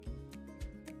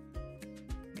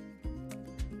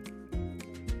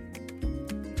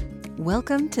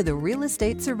Welcome to the Real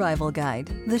Estate Survival Guide,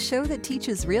 the show that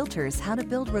teaches realtors how to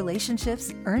build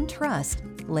relationships, earn trust,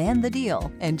 land the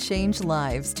deal, and change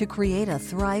lives to create a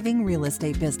thriving real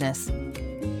estate business.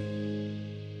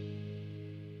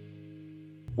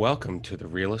 Welcome to the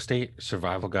Real Estate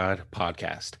Survival Guide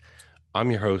podcast.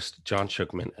 I'm your host, John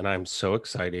Shookman, and I'm so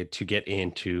excited to get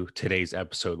into today's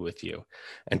episode with you.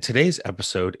 And today's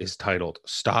episode is titled,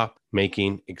 Stop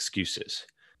Making Excuses.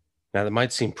 Now, that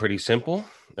might seem pretty simple.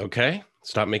 Okay,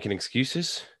 stop making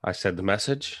excuses. I said the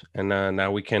message, and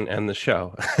now we can end the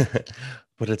show.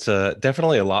 But it's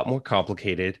definitely a lot more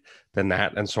complicated than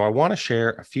that. And so I want to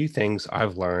share a few things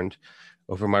I've learned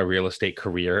over my real estate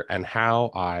career and how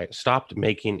I stopped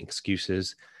making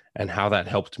excuses and how that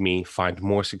helped me find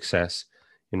more success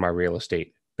in my real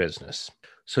estate business.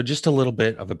 So just a little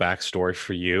bit of a backstory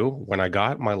for you. When I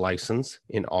got my license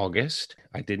in August,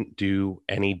 I didn't do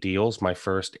any deals my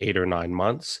first 8 or 9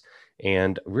 months.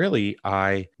 And really,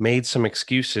 I made some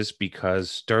excuses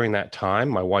because during that time,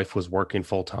 my wife was working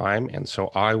full time. And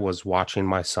so I was watching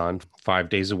my son 5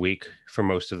 days a week for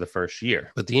most of the first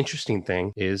year. But the interesting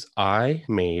thing is I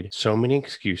made so many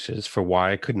excuses for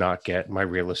why I could not get my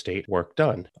real estate work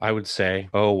done. I would say,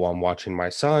 oh, well, I'm watching my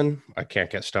son, I can't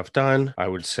get stuff done. I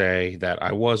would say that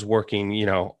I was working,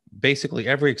 basically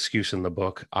every excuse in the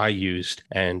book I used,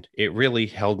 and it really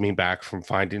held me back from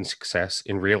finding success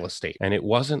in real estate. And it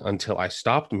wasn't until I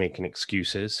stopped making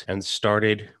excuses and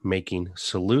started making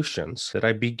solutions that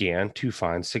I began to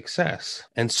find success.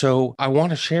 And so I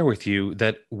want to share with you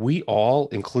that we all,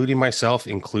 including myself,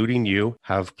 including you,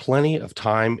 have plenty of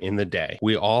time in the day.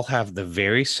 We all have the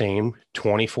very same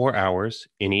 24 hours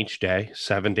in each day,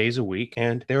 7 days a week.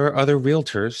 And there are other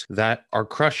realtors that are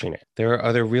crushing it. There are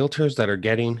other realtors that are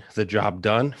getting the job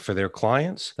done for their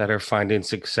clients, that are finding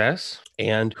success,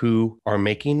 and who are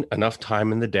making enough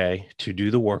time in the day to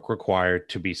do the work required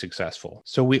to be successful.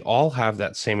 So we all have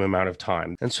that same amount of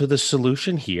time. And so the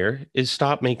solution here is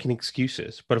stop making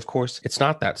excuses. But of course, it's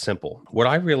not that simple. What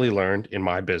I really learned in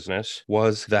my business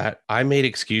was that I made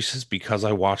excuses because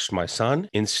I watched my son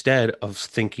instead of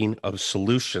thinking of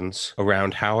solutions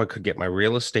around how I could get my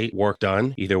real estate work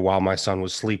done, either while my son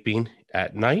was sleeping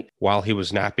at night, while he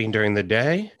was napping during the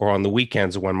day, or on the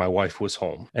weekends when my wife was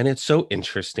home. And it's so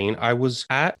interesting. I was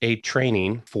at a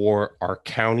training for our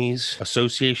county's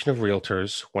Association of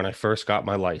Realtors when I first got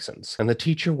my license. And the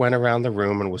teacher went around the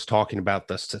room and was talking about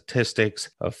the statistics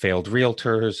of failed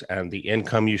realtors and the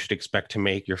income you should expect to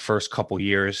make your first couple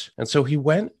years. And so he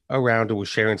went around and was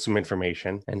sharing some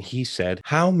information. And he said,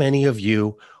 how many of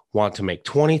you want to make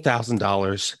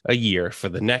 $20,000 a year for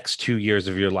the next 2 years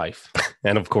of your life?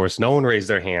 And of course, no one raised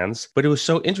their hands, but it was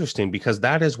so interesting because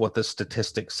that is what the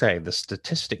statistics say. The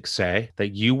statistics say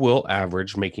that you will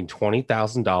average making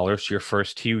 $20,000 your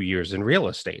first 2 years in real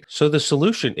estate. So the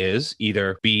solution is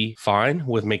either be fine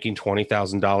with making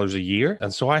 $20,000 a year.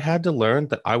 And so I had to learn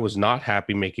that I was not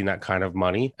happy making that kind of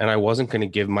money, and I wasn't going to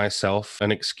give myself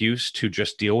an excuse to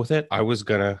just deal with it. I was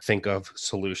going to think of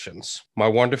solutions. My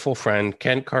wonderful friend,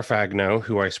 Ken Carfagno,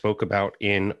 who I spoke about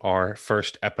in our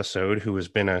first episode, who has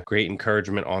been a great encouragement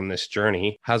on this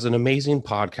journey, has an amazing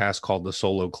podcast called The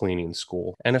Solo Cleaning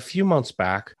School. And a few months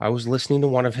back, I was listening to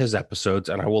one of his episodes,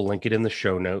 and I will link it in the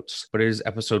show notes, but it is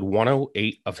episode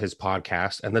 108 of his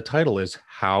podcast, and the title is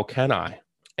How Can I?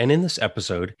 And in this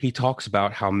episode, he talks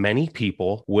about how many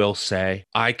people will say,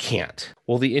 I can't.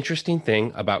 Well, the interesting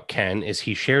thing about Ken is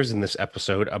he shares in this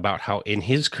episode about how in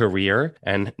his career,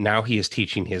 and now he is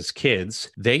teaching his kids,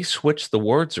 they switch the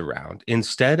words around.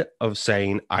 Instead of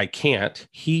saying, I can't,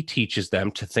 he teaches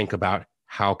them to think about,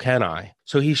 how can I?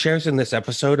 So he shares in this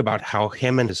episode about how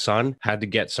him and his son had to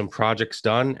get some projects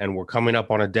done and were coming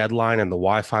up on a deadline, and the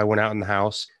Wi-Fi went out in the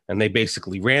house. And they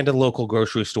basically ran to the local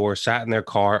grocery store, sat in their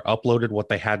car, uploaded what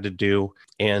they had to do,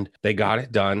 and they got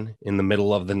it done in the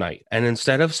middle of the night. And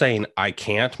instead of saying, I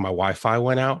can't, my Wi-Fi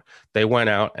went out, they went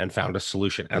out and found a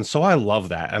solution. And so I love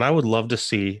that. And I would love to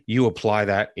see you apply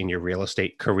that in your real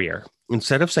estate career.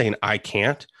 Instead of saying, I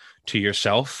can't, to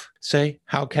yourself, say,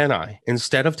 how can I?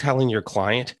 Instead of telling your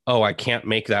client, oh, I can't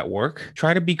make that work,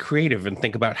 try to be creative and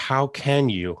think about how can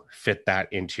you fit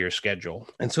that into your schedule.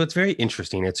 And so it's very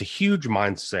interesting. It's a huge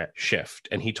mindset shift.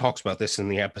 And he talks about this in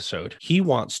the episode. He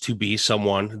wants to be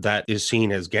someone that is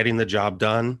seen as getting the job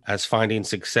done, as finding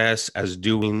success, as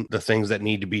doing the things that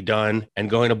need to be done and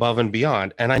going above and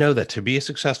beyond. And I know that to be a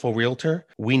successful realtor,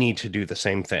 we need to do the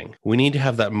same thing. We need to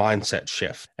have that mindset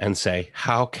shift and say,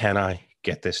 how can I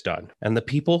get this done. And the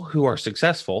people who are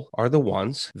successful are the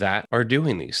ones that are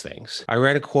doing these things. I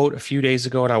read a quote a few days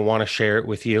ago and I want to share it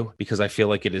with you because I feel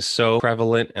like it is so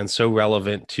prevalent and so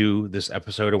relevant to this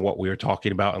episode and what we are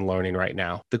talking about and learning right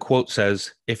now. The quote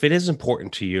says, "If it is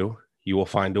important to you, you will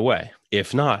find a way.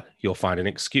 If not, you'll find an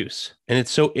excuse." And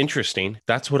it's so interesting.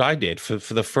 That's what I did. For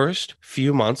the first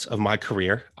few months of my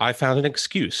career, I found an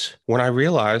excuse. When I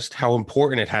realized how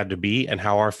important it had to be and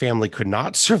how our family could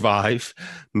not survive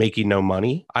making no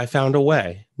money, I found a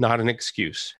way, not an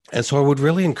excuse. And so I would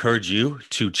really encourage you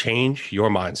to change your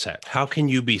mindset. How can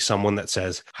you be someone that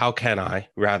says, "How can I?"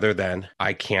 rather than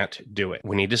 "I can't do it"?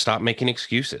 We need to stop making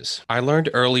excuses. I learned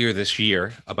earlier this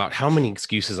year about how many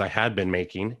excuses I had been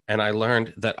making, and I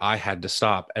learned that I had to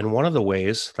stop. And one of the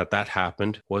ways that happened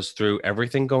was through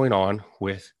everything going on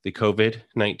with the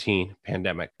COVID-19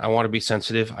 pandemic. I want to be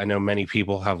sensitive. I know many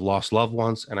people have lost loved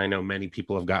ones, and I know many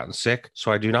people have gotten sick.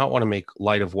 So I do not want to make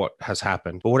light of what has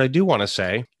happened. But what I do want to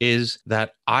say is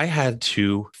that I had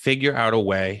to figure out a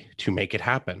way to make it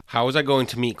happen. How was I going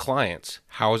to meet clients?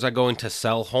 How was I going to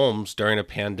sell homes during a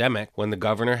pandemic when the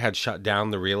governor had shut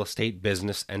down the real estate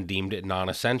business and deemed it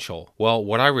non-essential? Well,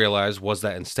 what I realized was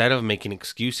that instead of making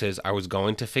excuses, I was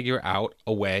going to figure out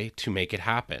a way to make it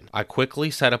happen. I quickly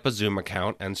set up a Zoom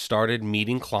account and started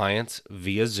meeting clients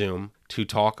via Zoom to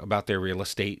talk about their real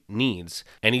estate needs.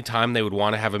 Anytime they would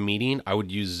want to have a meeting, I would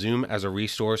use Zoom as a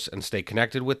resource and stay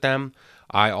connected with them.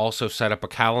 I also set up a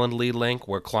Calendly link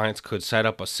where clients could set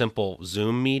up a simple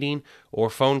Zoom meeting or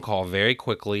phone call very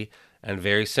quickly and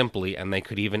very simply, and they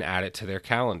could even add it to their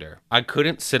calendar. I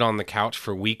couldn't sit on the couch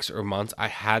for weeks or months. I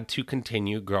had to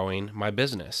continue growing my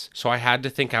business. So I had to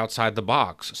think outside the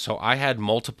box. So I had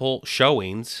multiple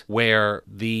showings where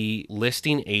the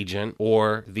listing agent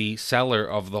or the seller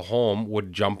of the home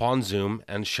would jump on Zoom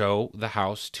and show the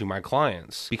house to my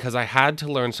clients because I had to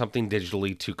learn something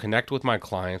digitally to connect with my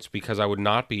clients because I would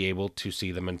not be able to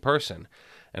see them in person.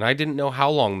 And I didn't know how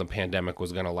long the pandemic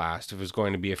was going to last. If it was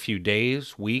going to be a few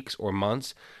days, weeks, or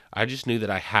months, I just knew that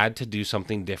I had to do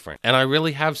something different. And I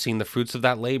really have seen the fruits of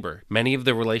that labor. Many of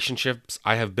the relationships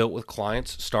I have built with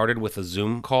clients started with a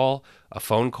Zoom call, a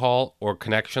phone call, or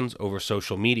connections over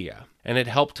social media. And it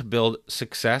helped to build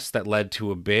success that led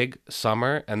to a big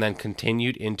summer and then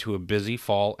continued into a busy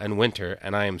fall and winter,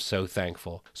 and I am so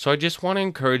thankful. So I just want to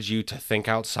encourage you to think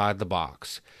outside the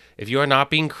box. If you are not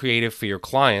being creative for your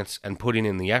clients and putting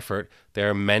in the effort,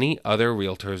 there are many other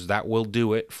realtors that will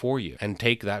do it for you and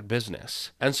take that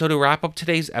business. And so to wrap up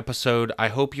today's episode, I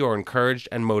hope you are encouraged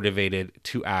and motivated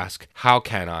to ask, "How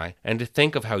can I?" and to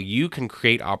think of how you can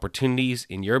create opportunities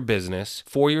in your business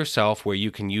for yourself where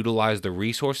you can utilize the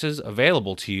resources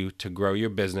available to you to grow your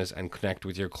business and connect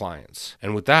with your clients.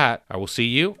 And with that, I will see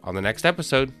you on the next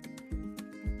episode.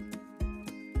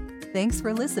 Thanks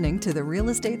for listening to the Real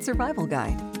Estate Survival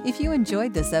Guide. If you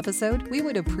enjoyed this episode, we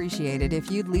would appreciate it if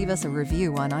you'd leave us a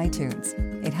review on iTunes.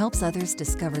 It helps others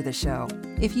discover the show.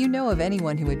 If you know of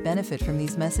anyone who would benefit from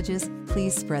these messages,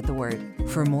 please spread the word.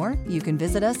 For more, you can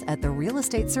visit us at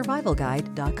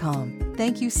therealestatesurvivalguide.com.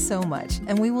 Thank you so much,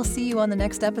 and we will see you on the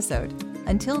next episode.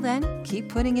 Until then, keep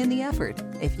putting in the effort.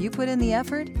 If you put in the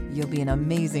effort, you'll be an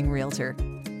amazing realtor.